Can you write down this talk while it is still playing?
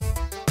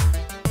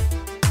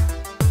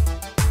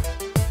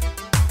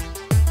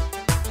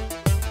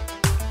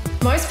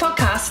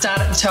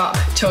top,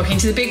 talking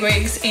to the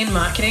bigwigs in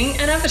marketing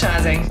and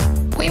advertising.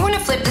 We want to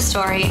flip the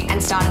story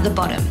and start at the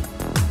bottom.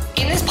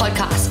 In this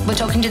podcast, we're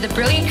talking to the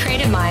brilliant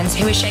creative minds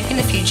who are shaping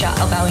the future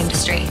of our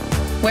industry.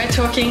 We're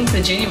talking to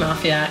the Junior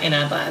Mafia in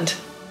Adland.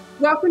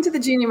 Welcome to the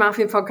Junior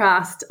Mafia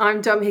podcast.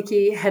 I'm Dom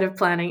Hickey, Head of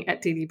Planning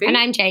at DDB. And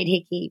I'm Jade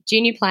Hickey,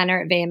 Junior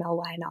Planner at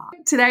VML-Y&R.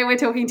 Today we're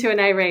talking to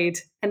Anais Read.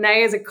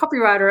 Anais is a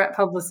copywriter at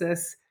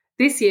Publicis.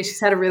 This year she's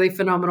had a really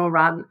phenomenal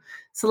run.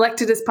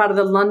 Selected as part of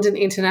the London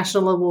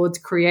International Awards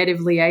Creative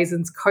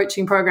Liaisons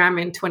Coaching Program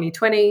in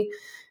 2020.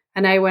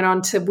 Anais went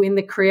on to win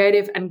the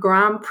Creative and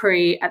Grand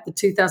Prix at the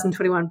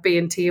 2021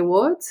 B&T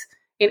Awards.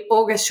 In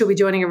August, she'll be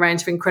joining a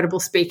range of incredible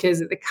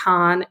speakers at the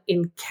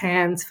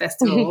Cannes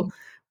Festival.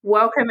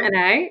 Welcome,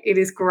 Anais. It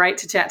is great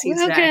to chat to you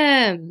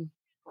today. Welcome.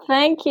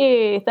 Thank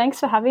you. Thanks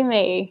for having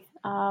me.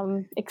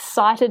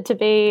 Excited to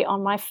be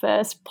on my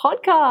first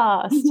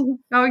podcast.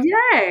 Oh,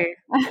 yay.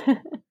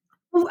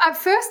 Well,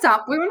 first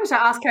up, we wanted to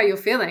ask how you're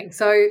feeling.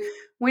 So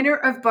winner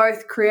of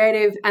both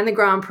Creative and the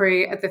Grand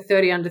Prix at the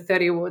 30 Under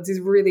 30 Awards is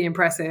really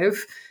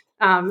impressive.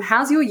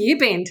 How's your year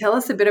been? Tell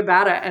us a bit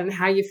about it and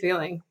how you're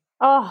feeling.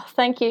 Oh,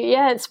 thank you.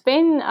 Yeah, it's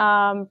been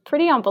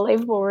pretty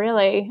unbelievable,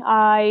 really.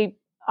 I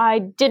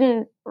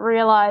didn't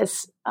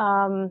realise,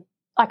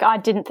 I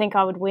didn't think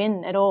I would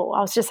win at all.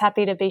 I was just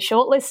happy to be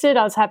shortlisted.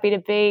 I was happy to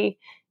be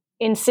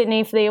in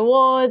Sydney for the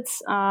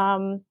awards.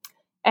 And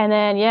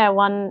then, I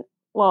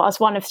was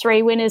one of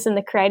three winners in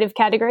the creative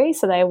category.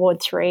 So they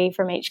award three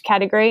from each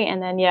category.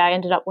 And then, I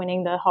ended up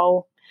winning the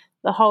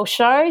whole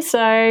show.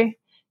 So,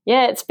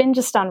 it's been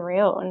just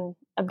unreal and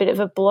a bit of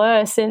a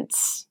blur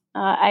since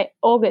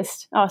April.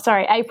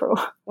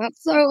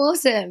 That's so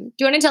awesome. Do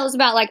you want to tell us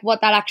about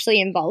what that actually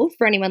involved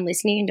for anyone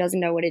listening who doesn't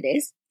know what it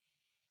is?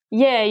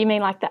 Yeah, you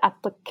mean the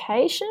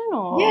application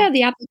or? Yeah,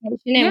 the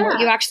application and what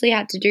you actually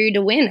had to do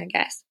to win, I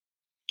guess.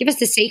 Give us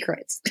the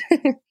secrets.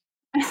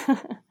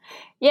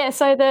 Yeah,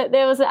 so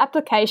there was an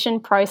application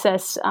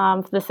process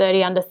for the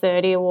 30 Under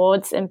 30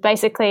 Awards, and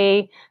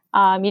basically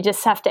you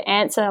just have to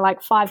answer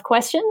 5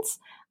 questions.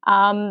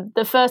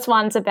 The first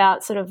one's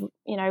about sort of,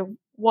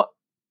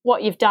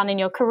 what you've done in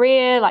your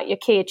career, your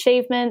key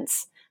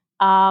achievements.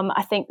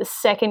 I think the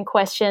second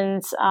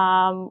question's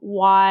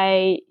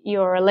why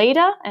you're a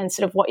leader and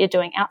sort of what you're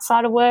doing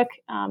outside of work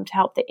to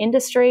help the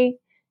industry.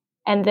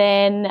 And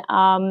then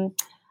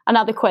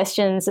another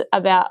question's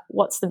about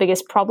what's the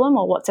biggest problem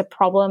or what's a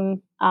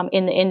problem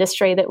in the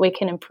industry that we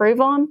can improve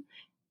on.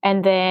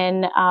 And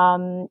then,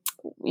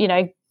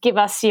 give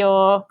us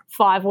your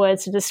 5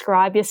 words to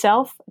describe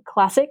yourself,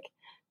 classic.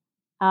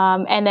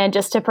 And then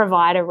just to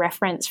provide a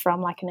reference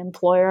from an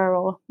employer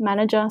or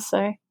manager.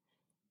 So,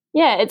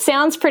 it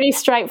sounds pretty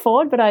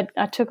straightforward, but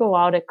I took a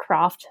while to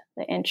craft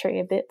the entry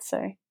a bit.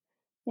 So,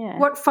 yeah.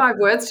 What 5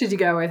 words did you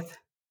go with?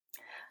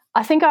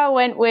 I think I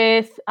went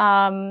with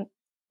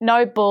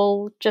no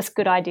bull, just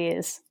good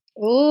ideas.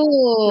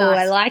 Ooh, nice.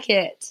 I like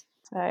it.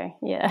 So,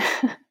 yeah.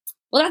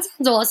 Well, that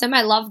sounds awesome.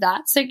 I love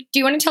that. So do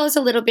you want to tell us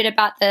a little bit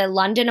about the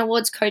London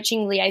Awards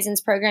Coaching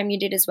Liaisons program you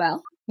did as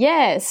well?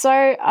 Yeah,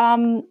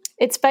 so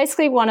it's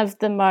basically one of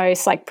the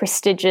most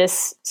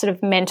prestigious sort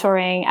of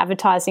mentoring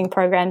advertising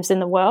programs in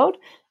the world.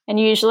 And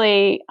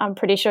usually I'm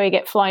pretty sure you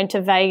get flown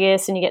to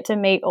Vegas and you get to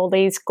meet all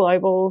these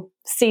global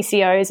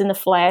CCOs in the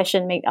flesh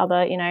and meet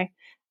other,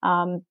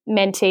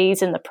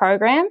 mentees in the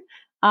program.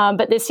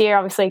 But this year,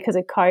 obviously, because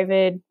of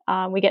COVID,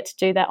 we get to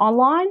do that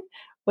online,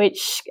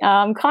 which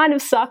kind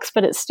of sucks,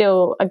 but it's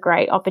still a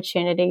great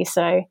opportunity.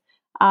 So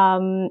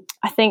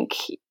I think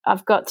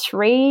I've got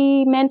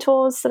 3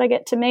 mentors that I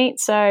get to meet.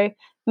 So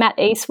Matt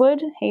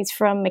Eastwood, he's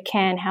from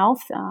McCann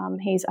Health. I'm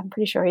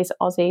pretty sure he's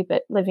Aussie,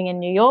 but living in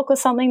New York or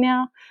something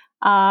now.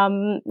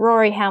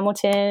 Rory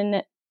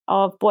Hamilton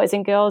of Boys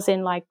and Girls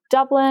in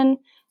Dublin,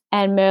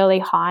 and Merle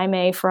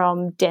Jaime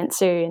from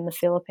Dentsu in the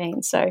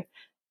Philippines. So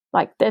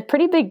they're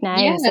pretty big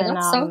names. Yeah,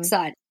 that's so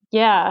exciting.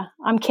 Yeah,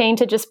 I'm keen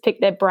to just pick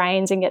their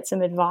brains and get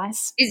some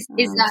advice. Is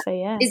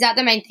that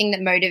the main thing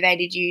that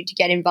motivated you to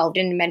get involved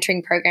in a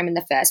mentoring program in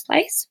the first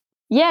place?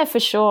 Yeah, for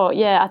sure.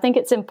 Yeah, I think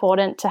it's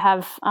important to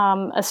have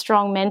a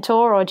strong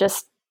mentor or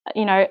just,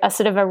 a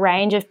sort of a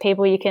range of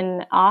people you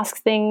can ask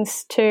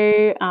things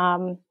to.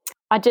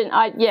 I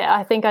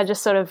think I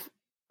just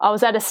I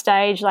was at a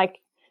stage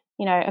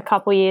a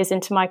couple of years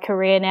into my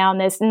career now, and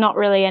there's not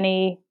really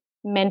any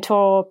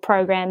mentor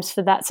programs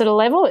for that sort of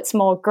level. It's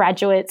more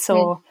graduates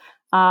or,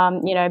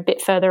 a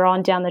bit further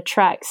on down the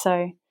track.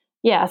 So,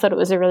 I thought it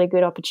was a really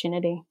good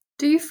opportunity.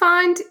 Do you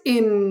find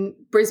in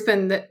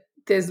Brisbane that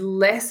there's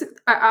less?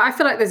 I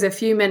feel like there's a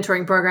few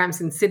mentoring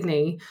programs in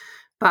Sydney,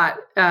 but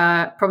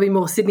probably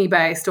more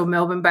Sydney-based or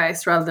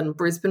Melbourne-based rather than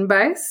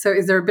Brisbane-based. So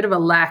is there a bit of a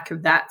lack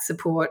of that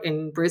support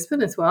in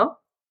Brisbane as well?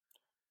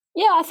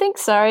 Yeah, I think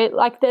so.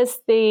 There's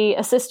the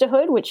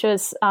Sisterhood, which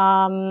was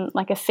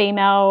a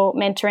female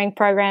mentoring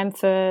program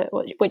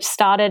which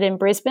started in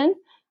Brisbane.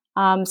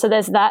 So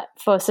there's that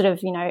for sort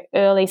of,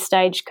 early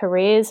stage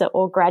careers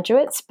or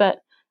graduates, but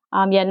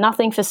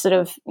nothing for sort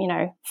of,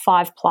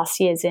 5+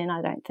 years in,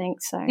 I don't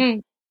think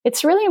so.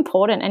 It's really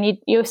important, and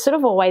you sort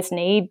of always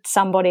need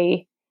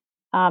somebody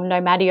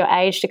no matter your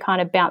age, to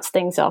kind of bounce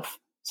things off.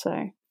 So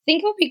I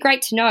think it would be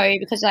great to know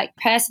because, like,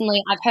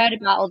 personally, I've heard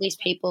about all these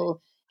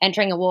people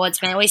entering awards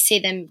and I always see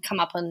them come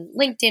up on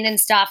LinkedIn and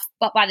stuff,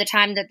 but by the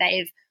time that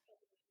they've,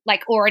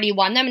 like, already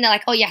won them and they're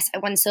like, oh, yes, I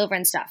won silver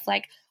and stuff.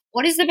 Like,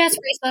 what is the best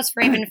resource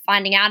for even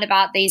finding out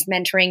about these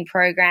mentoring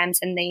programs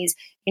and these,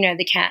 you know,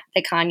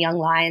 the Cannes Young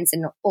Lions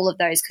and all of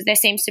those? Because there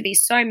seems to be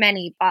so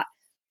many, but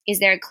is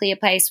there a clear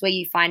place where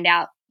you find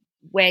out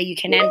where you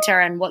can enter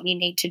and what you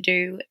need to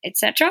do,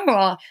 etc.?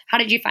 Or how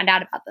did you find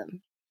out about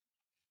them?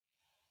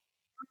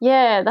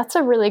 Yeah, that's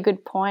a really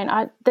good point.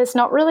 There's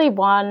not really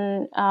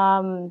one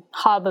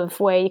hub of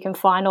where you can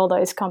find all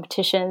those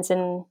competitions,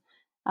 and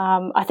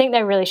I think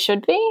there really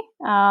should be.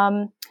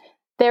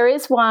 There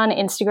is one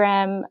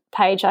Instagram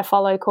page I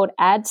follow called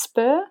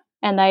AdSpur,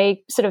 and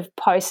they sort of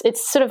post,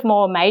 it's sort of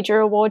more major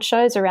award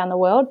shows around the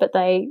world, but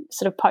they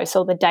sort of post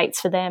all the dates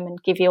for them and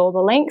give you all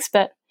the links.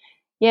 But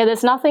yeah,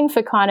 there's nothing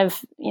for kind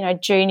of, you know,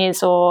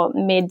 juniors or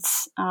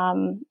mids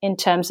in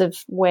terms of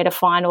where to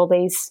find all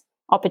these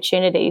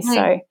opportunities.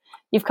 So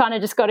you've kind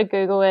of just got to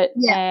Google it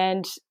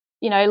and,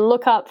 you know,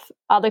 look up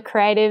other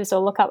creatives or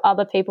look up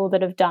other people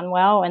that have done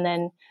well and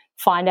then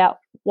find out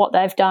what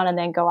they've done and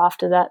then go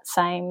after that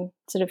same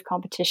sort of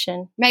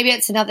competition. Maybe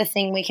it's another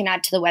thing we can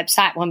add to the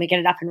website when we get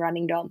it up and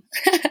running, Dom.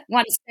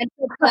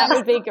 That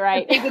would be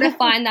great. People to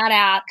find that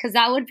out because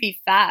that would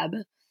be fab.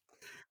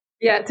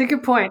 Yeah, it's a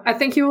good point. I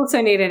think you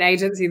also need an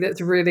agency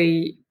that's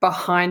really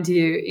behind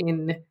you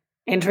in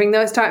entering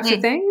those types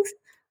of things.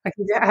 Like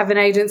if you have an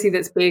agency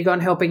that's big on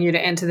helping you to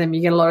enter them,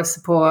 you get a lot of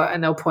support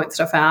and they'll point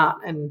stuff out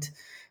and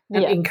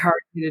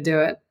encourage you to do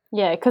it.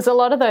 Yeah, because a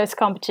lot of those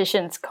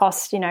competitions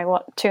cost, you know,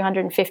 what,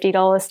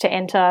 $250 to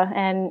enter,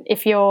 and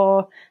if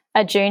you're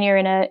a junior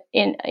in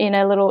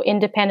a little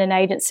independent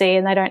agency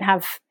and they don't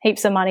have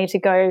heaps of money to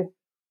go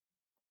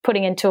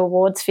putting into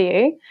awards for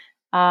you,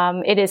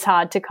 it is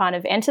hard to kind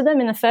of enter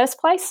them in the first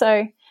place.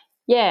 So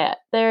yeah,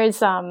 there's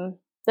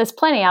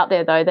plenty out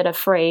there though that are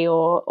free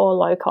or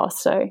low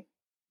cost. So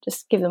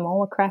just give them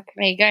all a crack.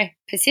 There you go.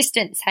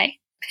 Persistence, hey?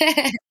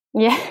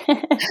 Yeah.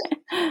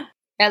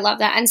 I love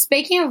that. And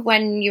speaking of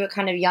when you were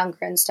kind of younger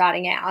and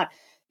starting out,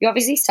 you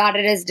obviously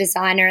started as a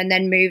designer and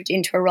then moved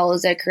into a role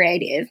as a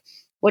creative.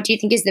 What do you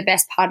think is the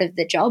best part of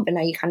the job, and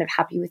are you kind of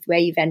happy with where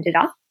you've ended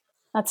up?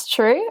 That's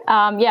true.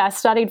 I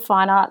studied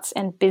fine arts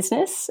and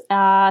business,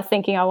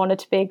 thinking I wanted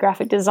to be a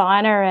graphic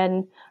designer,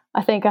 and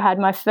I think I had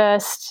my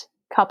first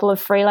couple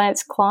of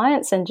freelance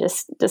clients and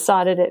just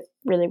decided it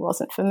really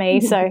wasn't for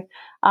me. So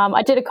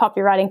I did a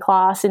copywriting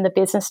class in the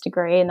business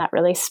degree, and that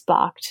really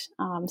sparked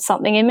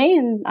something in me,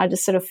 and I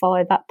just sort of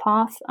followed that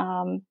path.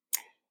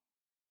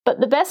 But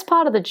the best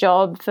part of the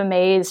job for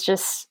me is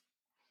just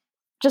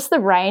the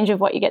range of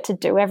what you get to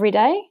do every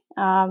day.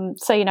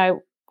 So, you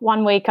know,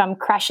 one week I'm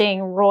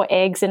crashing raw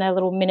eggs in a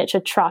little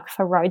miniature truck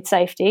for road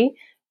safety,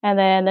 and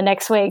then the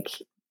next week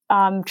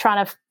I'm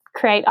trying to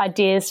create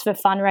ideas for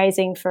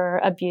fundraising for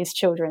abused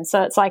children.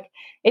 So it's like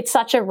it's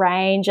such a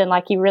range, and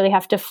like you really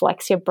have to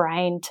flex your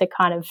brain to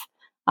kind of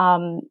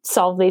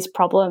solve these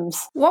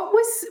problems. What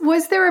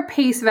was there a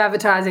piece of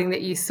advertising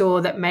that you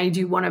saw that made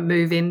you want to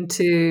move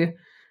into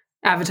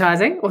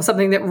advertising, or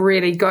something that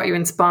really got you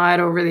inspired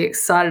or really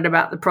excited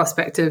about the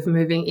prospect of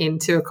moving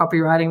into a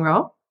copywriting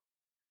role?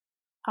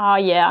 Oh,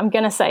 yeah, I'm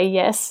going to say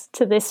yes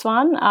to this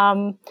one.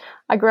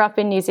 I grew up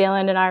in New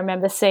Zealand, and I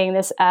remember seeing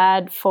this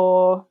ad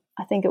for,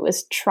 I think it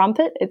was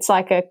Trumpet. It's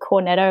like a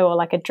cornetto or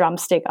like a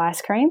drumstick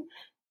ice cream.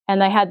 And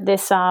they had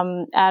this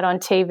ad on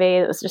TV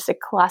that was just a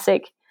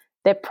classic.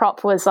 Their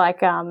prop was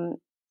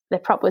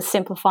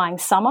simplifying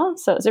summer.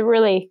 So it was a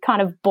really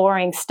kind of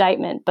boring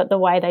statement, but the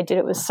way they did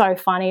it was so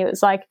funny. It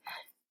was like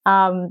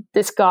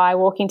this guy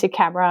walking to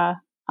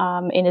camera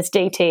in his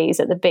DTs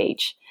at the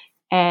beach.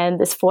 And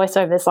this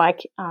voiceover is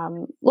like,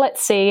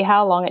 let's see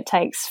how long it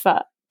takes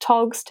for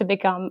togs to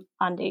become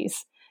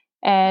undies.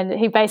 And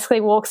he basically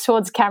walks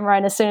towards camera,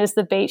 and as soon as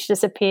the beach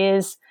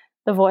disappears,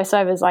 the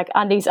voiceover is like,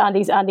 undies,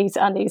 undies, undies,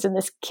 undies. And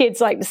this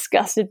kid's like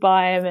disgusted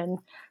by him.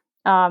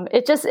 And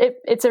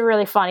it's a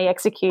really funny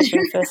execution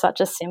for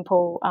such a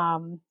simple,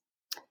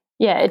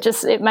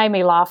 it made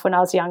me laugh when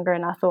I was younger,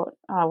 and I thought,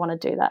 oh, I want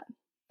to do that.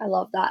 I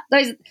love that.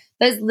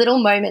 Those little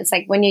moments,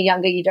 like when you're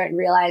younger, you don't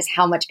realize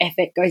how much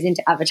effort goes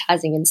into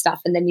advertising and stuff.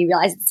 And then you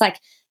realize it's like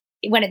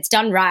when it's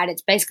done right,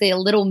 it's basically a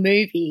little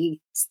movie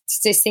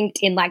succinct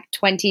in like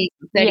 20,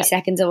 30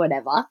 seconds or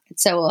whatever.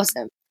 It's so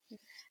awesome.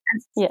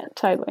 Yeah,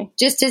 totally.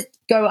 Just to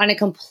go on a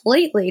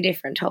completely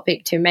different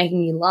topic to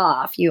making you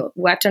laugh, you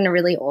worked on a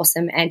really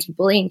awesome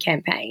anti-bullying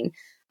campaign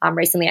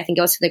recently. I think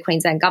it was for the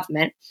Queensland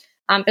government.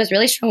 It was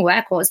really strong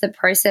work. What was the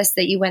process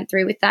that you went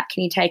through with that?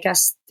 Can you take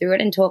us through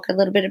it and talk a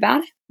little bit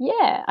about it?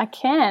 Yeah, I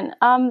can.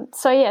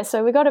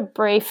 So we got a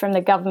brief from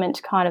the government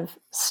to kind of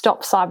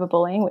stop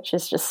cyberbullying, which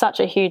is just such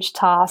a huge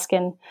task,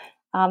 and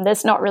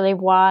there's not really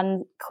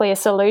one clear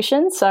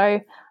solution.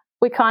 So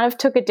we kind of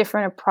took a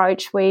different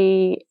approach.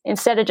 We,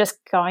 instead of just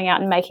going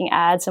out and making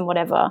ads and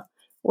whatever,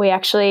 we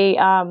actually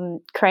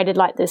created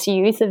like this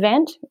youth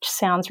event, which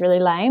sounds really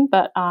lame,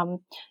 but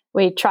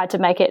we tried to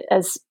make it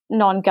as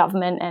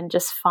non-government and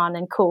just fun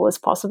and cool as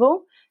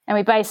possible. And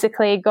we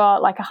basically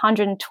got like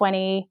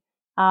 120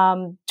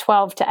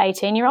 12 to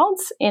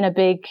 18-year-olds in a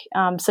big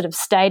sort of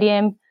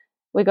stadium.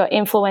 We got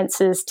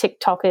influencers,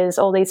 TikTokers,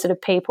 all these sort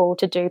of people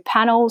to do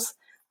panels,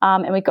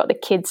 and we got the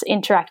kids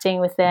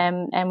interacting with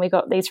them, and we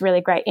got these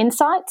really great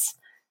insights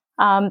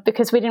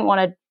because we didn't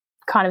want to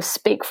kind of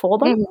speak for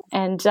them.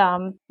 And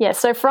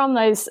so from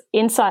those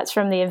insights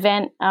from the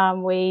event,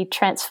 we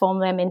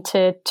transformed them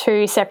into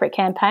 2 separate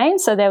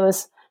campaigns. So there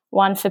was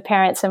one for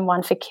parents and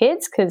one for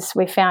kids, because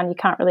we found you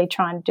can't really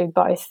try and do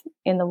both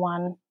in the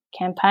one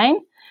campaign.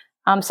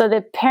 So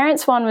the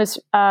parents one was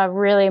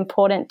really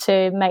important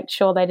to make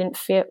sure they didn't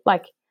feel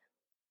like,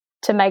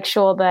 to make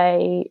sure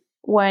they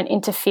weren't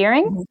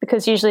interfering,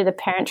 because usually the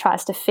parent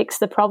tries to fix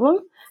the problem,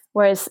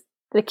 whereas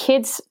the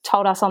kids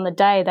told us on the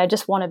day they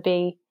just want to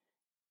be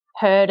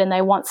heard and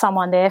they want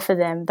someone there for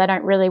them. They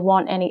don't really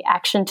want any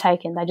action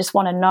taken. They just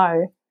want to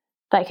know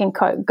they can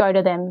go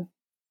to them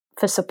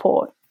for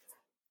support.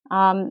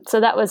 So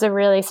that was a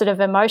really sort of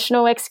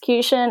emotional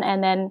execution.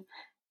 And then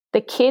the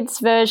kids'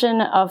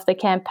 version of the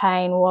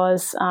campaign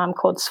was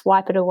called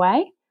Swipe It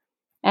Away.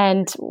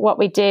 And what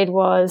we did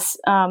was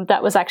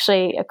that was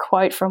actually a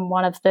quote from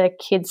one of the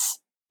kids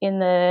in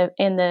the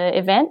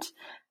event.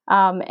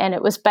 And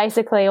it was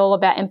basically all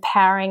about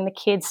empowering the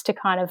kids to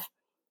kind of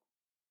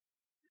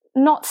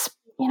not,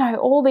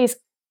 all these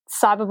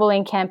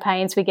cyberbullying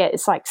campaigns we get,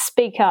 it's like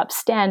speak up,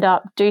 stand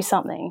up, do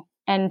something.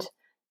 And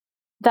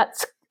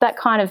that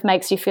kind of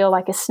makes you feel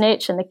like a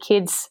snitch, and the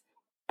kids,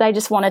 they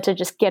just wanted to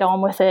just get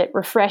on with it,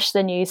 refresh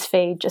the news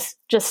feed, just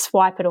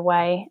swipe it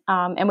away.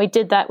 And we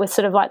did that with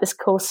sort of like this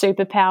cool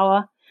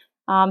superpower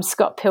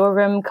Scott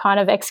Pilgrim kind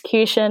of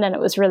execution, and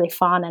it was really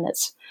fun and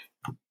it's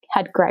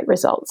had great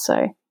results.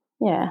 So,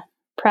 yeah,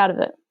 proud of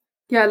it.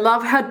 Yeah, I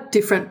love how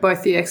different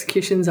both the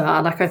executions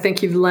are. Like, I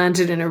think you've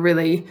landed in a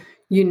really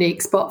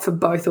unique spot for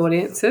both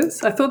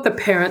audiences. I thought the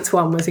parents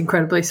one was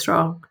incredibly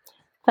strong.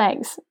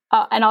 Thanks.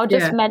 And I'll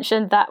just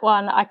mention that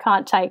one, I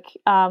can't take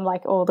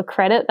like all the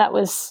credit. That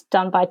was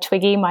done by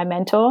Twiggy, my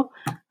mentor.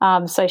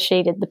 So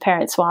she did the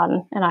parents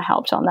one and I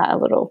helped on that a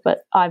little,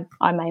 but I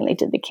mainly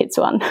did the kids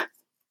one.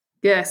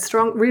 Yeah,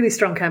 strong, really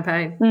strong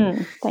campaign.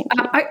 Thank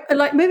you. I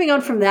like moving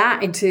on from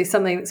that into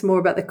something that's more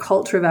about the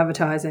culture of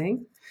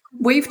advertising.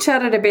 We've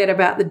chatted a bit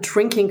about the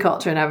drinking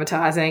culture in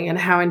advertising and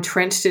how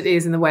entrenched it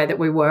is in the way that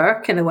we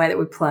work and the way that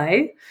we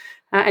play.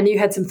 And you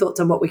had some thoughts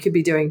on what we could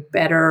be doing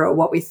better or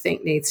what we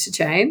think needs to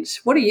change.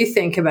 What do you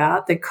think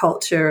about the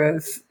culture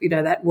of,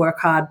 that work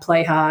hard,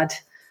 play hard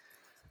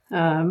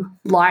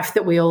life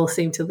that we all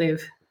seem to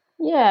live?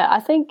 Yeah, I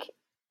think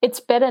it's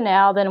better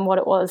now than what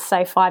it was,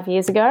 say, 5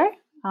 years ago.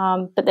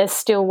 But there's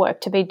still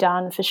work to be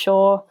done for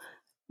sure.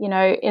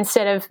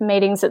 Instead of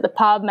meetings at the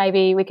pub,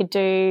 maybe we could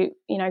do,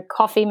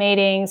 coffee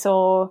meetings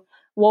or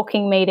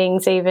walking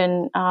meetings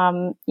even,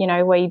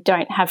 where you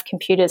don't have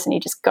computers and you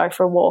just go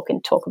for a walk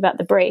and talk about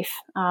the brief.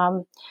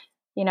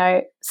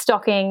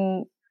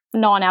 Stocking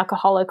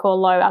non-alcoholic or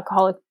low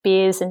alcoholic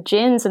beers and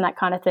gins and that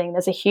kind of thing.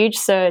 There's a huge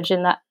surge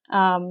in that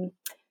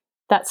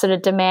sort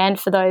of demand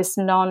for those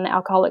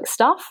non-alcoholic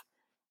stuff.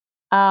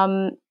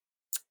 But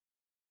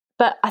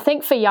I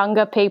think for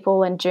younger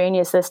people and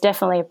juniors, there's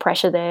definitely a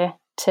pressure there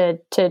to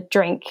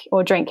drink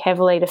or drink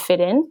heavily to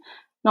fit in.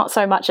 Not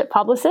so much at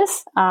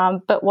Publicis,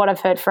 but what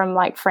I've heard from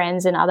like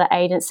friends in other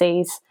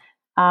agencies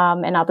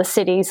and other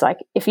cities, like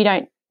if you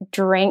don't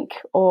drink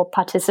or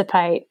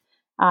participate,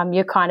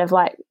 you're kind of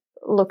like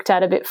looked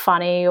at a bit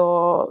funny,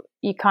 or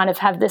you kind of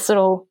have this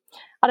little,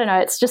 I don't know,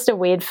 it's just a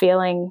weird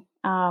feeling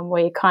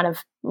where you're kind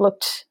of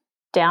looked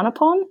down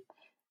upon.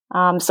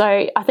 So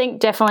I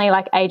think definitely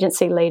like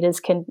agency leaders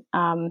can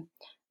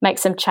make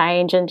some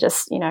change and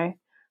just,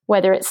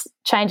 whether it's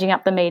changing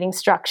up the meeting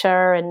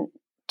structure and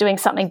doing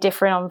something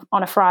different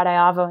on a Friday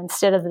Arvo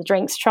instead of the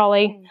drinks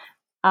trolley.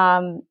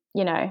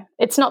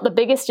 It's not the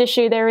biggest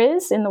issue there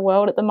is in the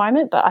world at the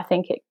moment, but I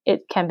think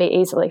it can be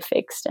easily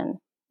fixed. And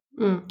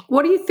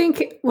What do you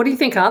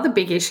think are the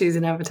big issues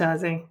in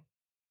advertising?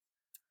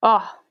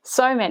 Oh,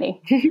 so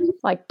many.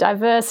 Like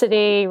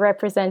diversity,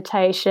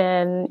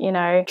 representation,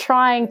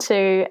 trying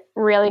to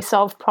really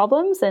solve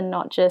problems and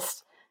not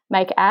just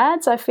make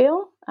ads, I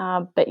feel.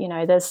 But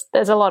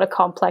there's a lot of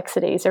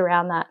complexities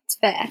around that. It's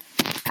fair.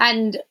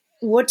 And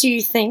what do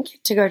you think,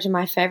 to go to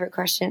my favourite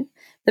question,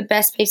 the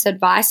best piece of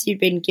advice you've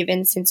been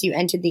given since you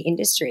entered the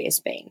industry has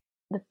been?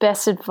 The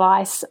best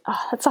advice?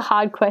 Oh, that's a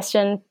hard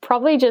question.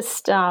 Probably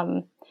just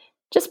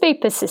be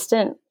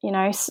persistent.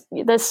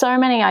 There's so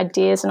many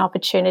ideas and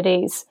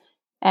opportunities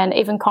and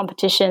even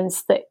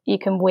competitions that you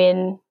can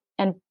win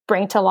and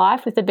bring to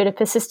life with a bit of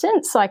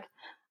persistence. Like,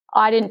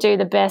 I didn't do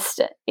the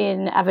best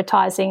in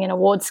advertising in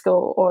award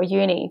school or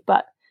uni,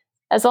 but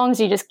as long as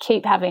you just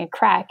keep having a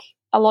crack,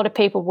 a lot of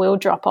people will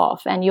drop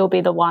off and you'll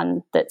be the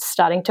one that's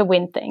starting to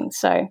win things.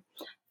 So,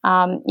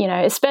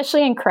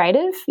 especially in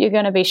creative, you're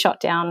going to be shot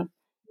down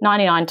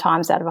 99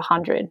 times out of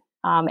 100.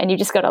 And you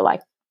just got to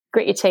like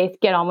grit your teeth,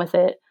 get on with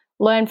it,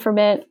 learn from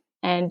it,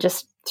 and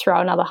just throw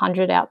another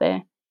 100 out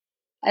there.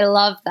 I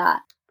love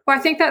that. Well,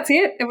 I think that's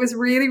it. It was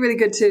really, really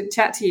good to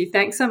chat to you.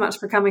 Thanks so much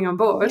for coming on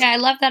board. Yeah, I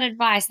love that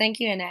advice.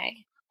 Thank you,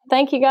 Anais.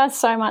 Thank you guys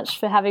so much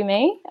for having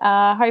me.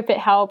 I hope it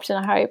helped,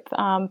 and I hope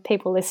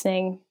people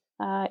listening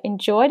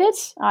enjoyed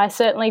it. I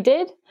certainly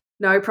did.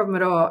 No problem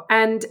at all.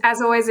 And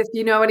as always, if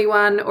you know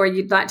anyone or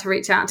you'd like to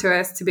reach out to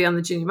us to be on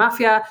the Junior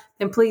Mafia,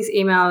 then please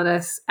email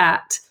us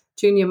at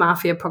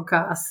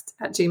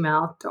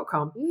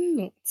juniormafiapodcast@gmail.com.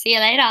 See you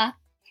later.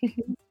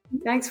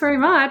 Thanks very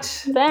much.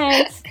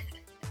 Thanks.